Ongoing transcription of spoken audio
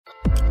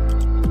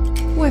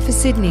We're for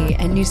Sydney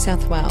and New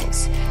South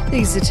Wales.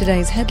 These are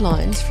today's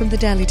headlines from the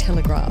Daily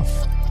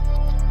Telegraph.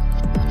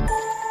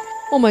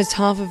 Almost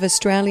half of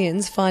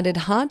Australians find it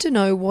hard to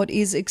know what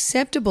is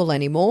acceptable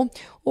anymore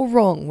or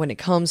wrong when it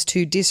comes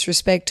to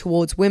disrespect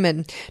towards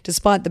women,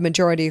 despite the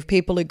majority of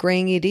people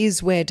agreeing it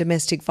is where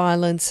domestic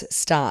violence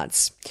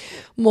starts.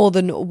 More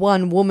than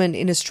one woman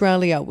in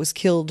Australia was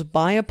killed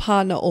by a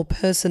partner or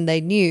person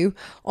they knew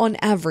on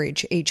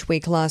average each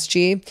week last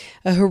year,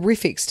 a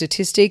horrific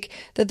statistic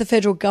that the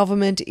federal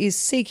government is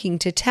seeking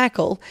to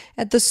tackle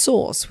at the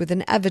source with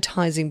an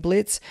advertising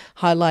blitz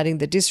highlighting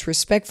the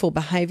disrespectful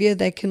behaviour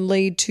that can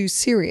lead to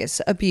serious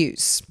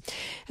abuse.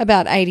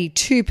 About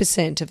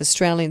 82% of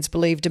Australians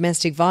believe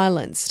domestic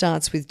violence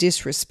starts with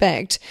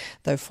disrespect,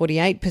 though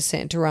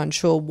 48% are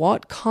unsure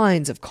what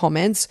kinds of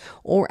comments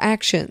or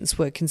actions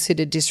were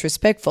considered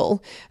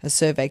disrespectful, a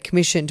survey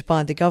commissioned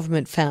by the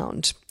government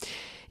found.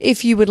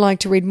 If you would like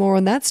to read more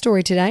on that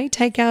story today,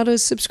 take out a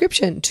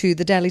subscription to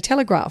the Daily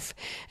Telegraph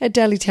at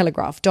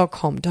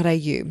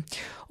dailytelegraph.com.au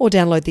or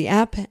download the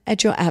app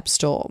at your app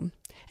store.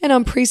 An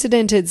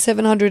unprecedented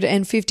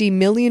 $750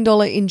 million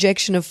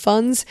injection of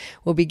funds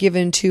will be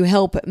given to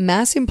help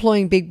mass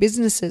employing big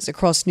businesses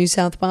across New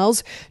South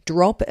Wales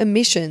drop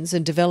emissions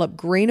and develop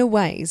greener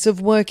ways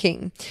of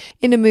working.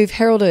 In a move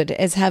heralded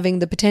as having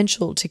the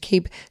potential to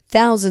keep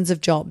thousands of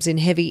jobs in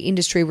heavy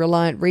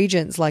industry-reliant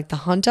regions like the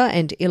Hunter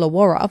and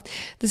Illawarra,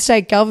 the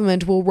state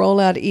government will roll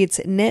out its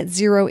Net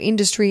Zero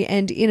Industry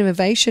and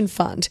Innovation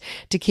Fund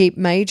to keep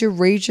major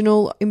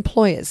regional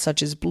employers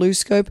such as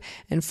BlueScope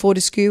and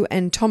Fortescue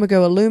and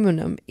Tomago Aluminum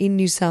in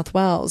New South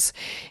Wales.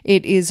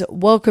 It is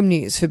welcome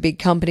news for big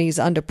companies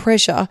under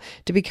pressure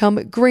to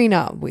become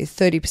greener, with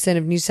 30%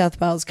 of New South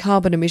Wales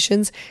carbon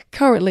emissions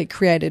currently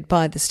created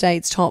by the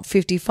state's top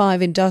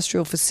 55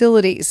 industrial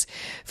facilities.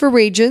 For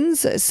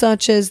regions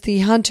such as the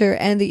Hunter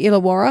and the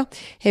Illawarra,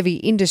 heavy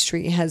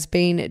industry has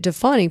been a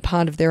defining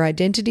part of their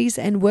identities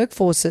and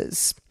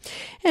workforces.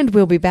 And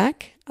we'll be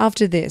back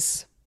after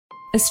this.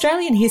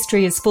 Australian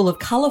history is full of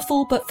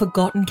colourful but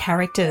forgotten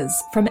characters,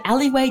 from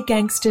alleyway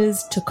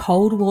gangsters to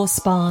Cold War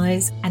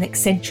spies and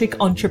eccentric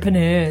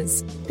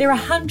entrepreneurs. There are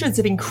hundreds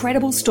of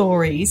incredible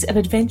stories of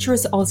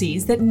adventurous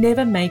Aussies that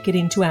never make it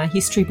into our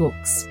history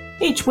books.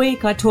 Each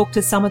week I talk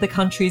to some of the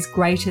country's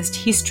greatest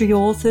history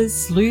authors,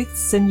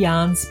 sleuths and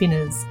yarn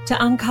spinners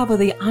to uncover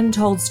the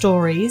untold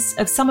stories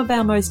of some of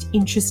our most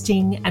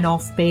interesting and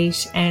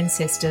offbeat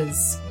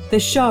ancestors.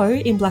 The show,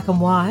 in black and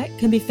white,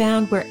 can be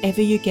found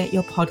wherever you get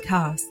your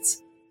podcasts.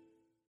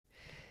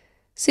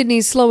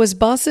 Sydney's slowest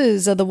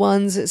buses are the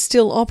ones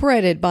still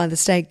operated by the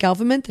state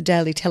government, the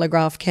Daily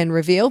Telegraph can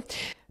reveal.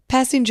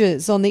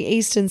 Passengers on the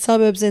eastern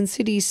suburbs and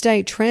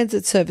city-state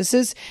transit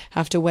services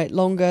have to wait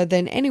longer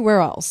than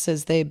anywhere else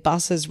as their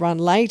buses run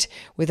late,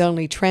 with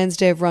only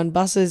Transdev-run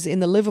buses in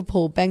the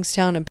Liverpool,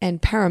 Bankstown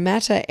and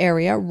Parramatta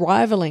area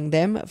rivalling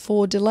them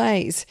for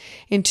delays.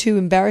 In 2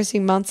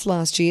 embarrassing months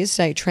last year,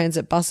 state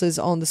transit buses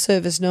on the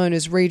service known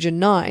as Region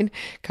 9,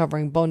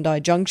 covering Bondi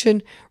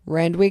Junction,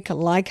 Randwick,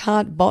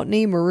 Leichhardt,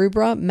 Botany,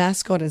 Maroubra,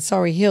 Mascot and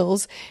Surrey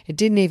Hills, it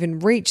didn't even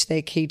reach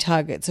their key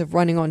targets of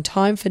running on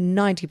time for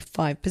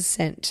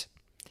 95%.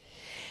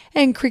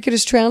 And Cricket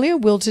Australia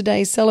will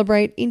today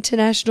celebrate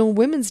International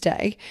Women's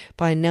Day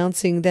by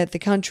announcing that the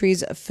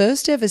country's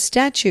first ever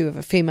statue of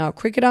a female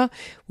cricketer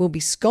will be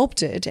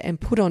sculpted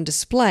and put on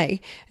display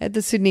at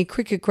the Sydney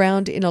Cricket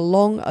Ground in a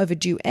long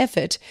overdue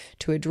effort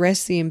to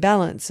address the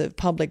imbalance of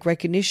public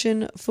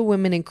recognition for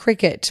women in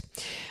cricket.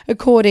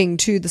 According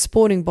to the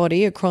sporting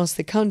body across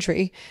the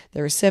country,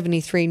 there are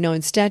 73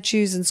 known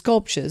statues and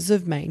sculptures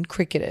of main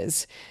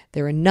cricketers.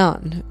 There are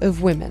none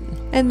of women.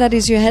 And that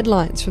is your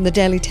headlines from the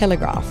Daily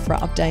Telegraph. For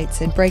updates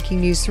and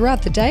breaking news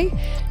throughout the day,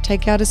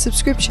 take out a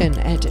subscription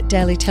at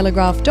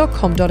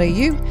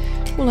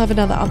dailytelegraph.com.au. We'll have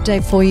another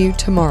update for you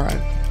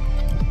tomorrow.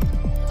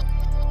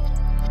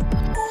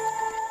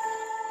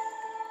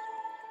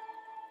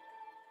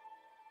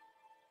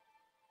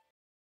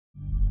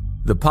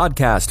 The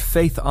podcast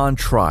Faith on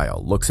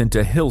Trial looks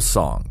into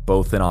Hillsong,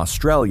 both in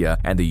Australia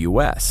and the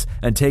US,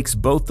 and takes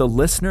both the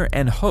listener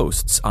and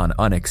hosts on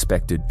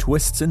unexpected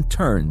twists and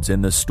turns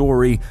in the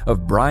story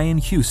of Brian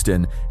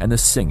Houston and the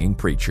Singing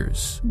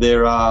Preachers.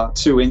 There are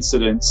 2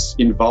 incidents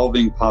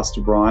involving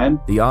Pastor Brian.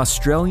 The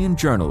Australian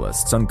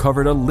journalists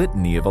uncovered a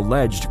litany of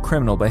alleged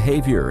criminal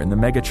behavior in the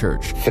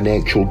megachurch.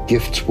 Financial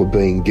gifts were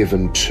being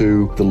given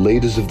to the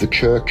leaders of the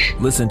church.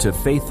 Listen to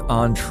Faith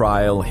on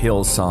Trial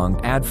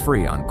Hillsong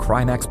ad-free on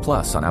Crimex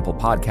Plus on Apple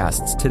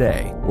Podcasts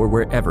today or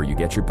wherever you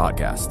get your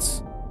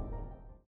podcasts.